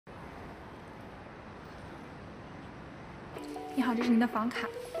你好，这是您的房卡。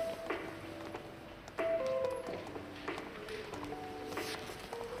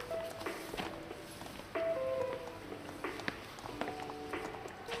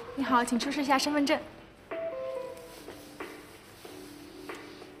你好，请出示一下身份证。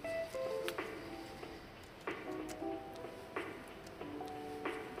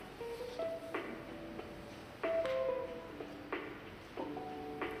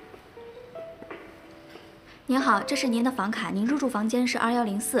您好，这是您的房卡，您入住房间是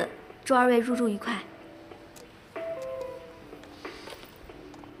2104，祝二位入住愉快。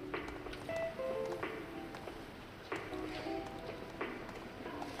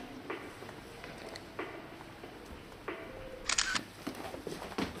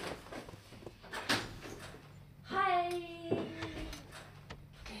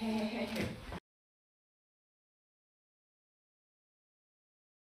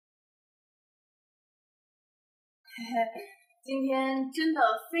嗨，今天真的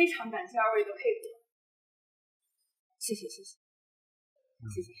非常感谢二位的配合，谢谢。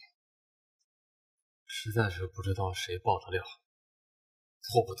实在是不知道谁报得了，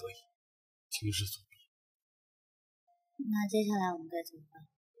迫不得已，情势所逼。那接下来我们该怎么办？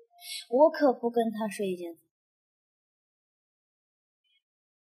我可不跟他睡一间房。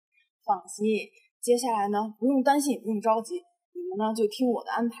放心，接下来呢不用担心，也不用着急，你们呢就听我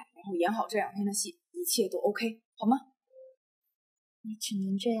的安排，然后演好这2天的戏，一切都 OK， 好吗？你只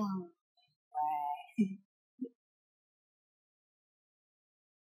能这样了。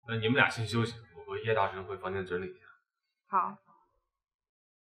那你们俩先休息，我和叶大师回房间整理一下。好。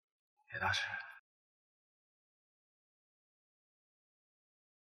叶大师，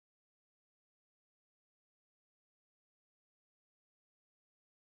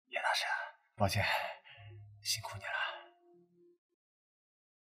抱歉，辛苦你了。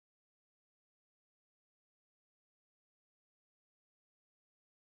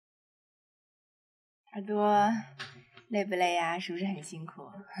耳朵，累不累呀？是不是很辛苦？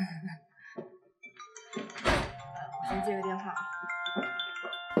我先接个电话。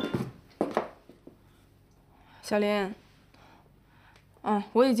小林，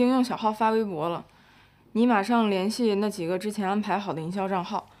我已经用小号发微博了，你马上联系那几个之前安排好的营销账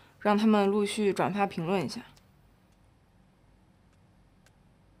号，让他们陆续转发评论一下。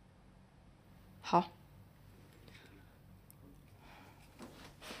好。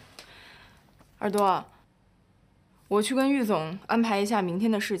耳朵，我去跟郁总安排一下明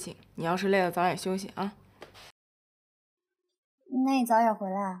天的事情，你要是累了早点休息啊。那你早点回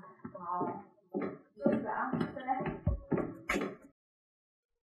来啊。好，休息啊，再来。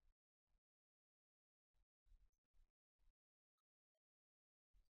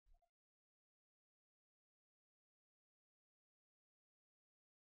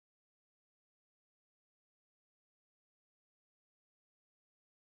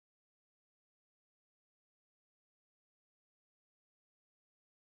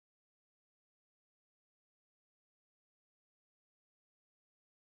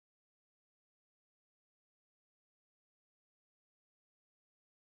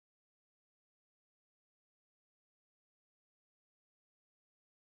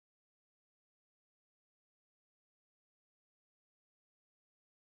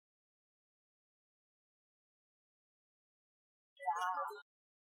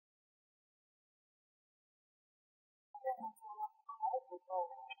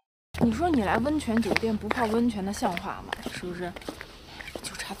你说你来温泉酒店不泡温泉的像话吗？是不是？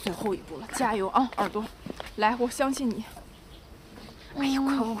就差最后一步了，加油啊，耳朵！来，我相信你。哎呀，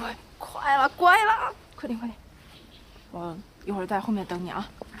快了，乖了，快点！我一会儿在后面等你啊。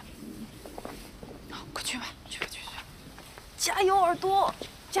好，快去吧，去！加油，耳朵，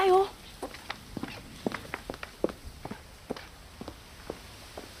加油！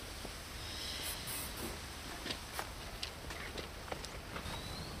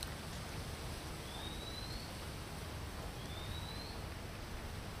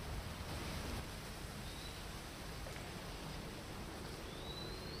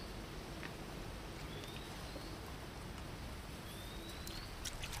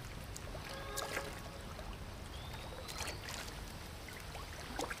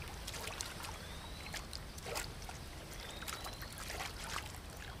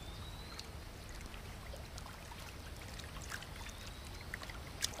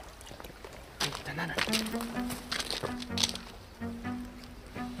等，干嘛呀？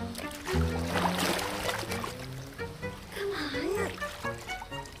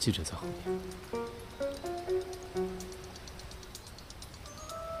记者在后面。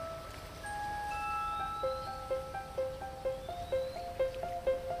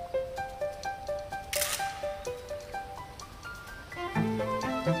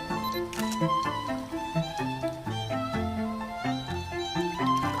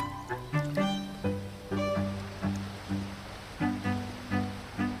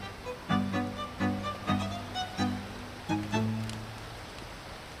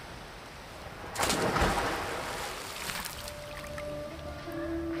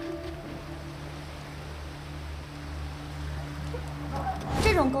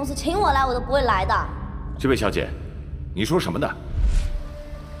种公司，请我来我都不会来的。这位小姐，你说什么呢？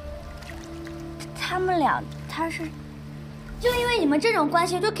他们俩，他是，就因为你们这种关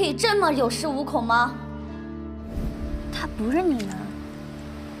系就可以这么有恃无恐吗？他不是你呢？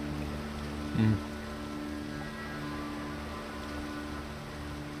嗯。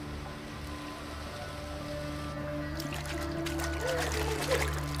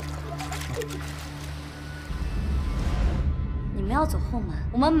你们要走后门，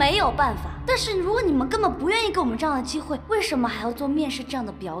我们没有办法。但是如果你们根本不愿意给我们这样的机会，为什么还要做面试这样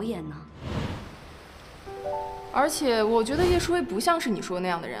的表演呢？而且我觉得叶舒薇不像是你说的那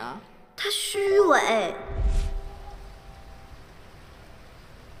样的人啊。他虚伪。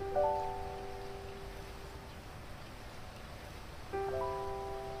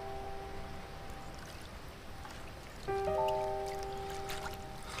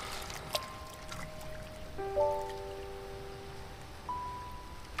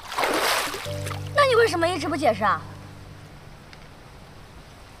那你为什么一直不解释啊？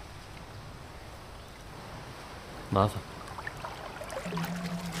麻烦。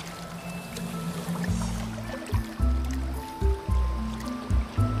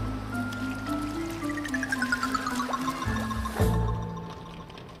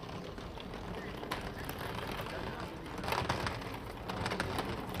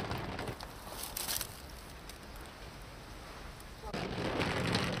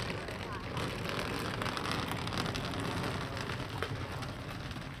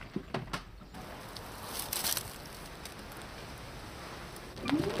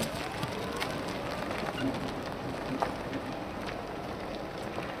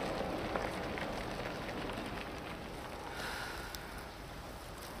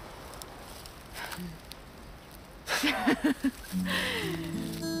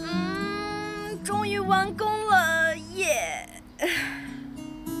终于完工了耶！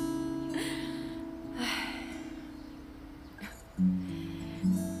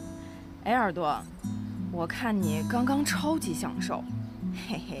哎，耳朵，我看你刚刚超级享受，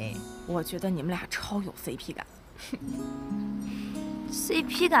嘿嘿，我觉得你们俩超有 CP 感。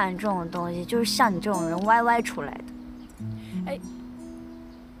CP 感这种东西，就是像你这种人歪出来的。哎，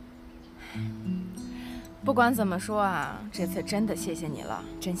不管怎么说啊，这次真的谢谢你了，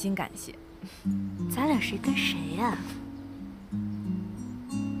真心感谢。咱俩谁跟谁呀？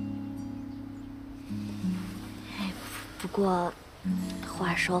哎，不过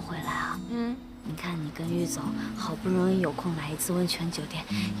话说回来啊，你看你跟郁总好不容易有空来一次温泉酒店，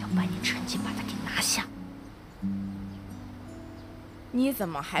要不然你趁机把他给拿下。你怎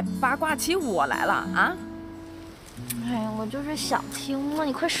么还八卦起我来了啊？哎，我就是想听嘛，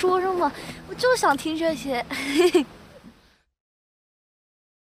你快说说嘛，我就想听这些。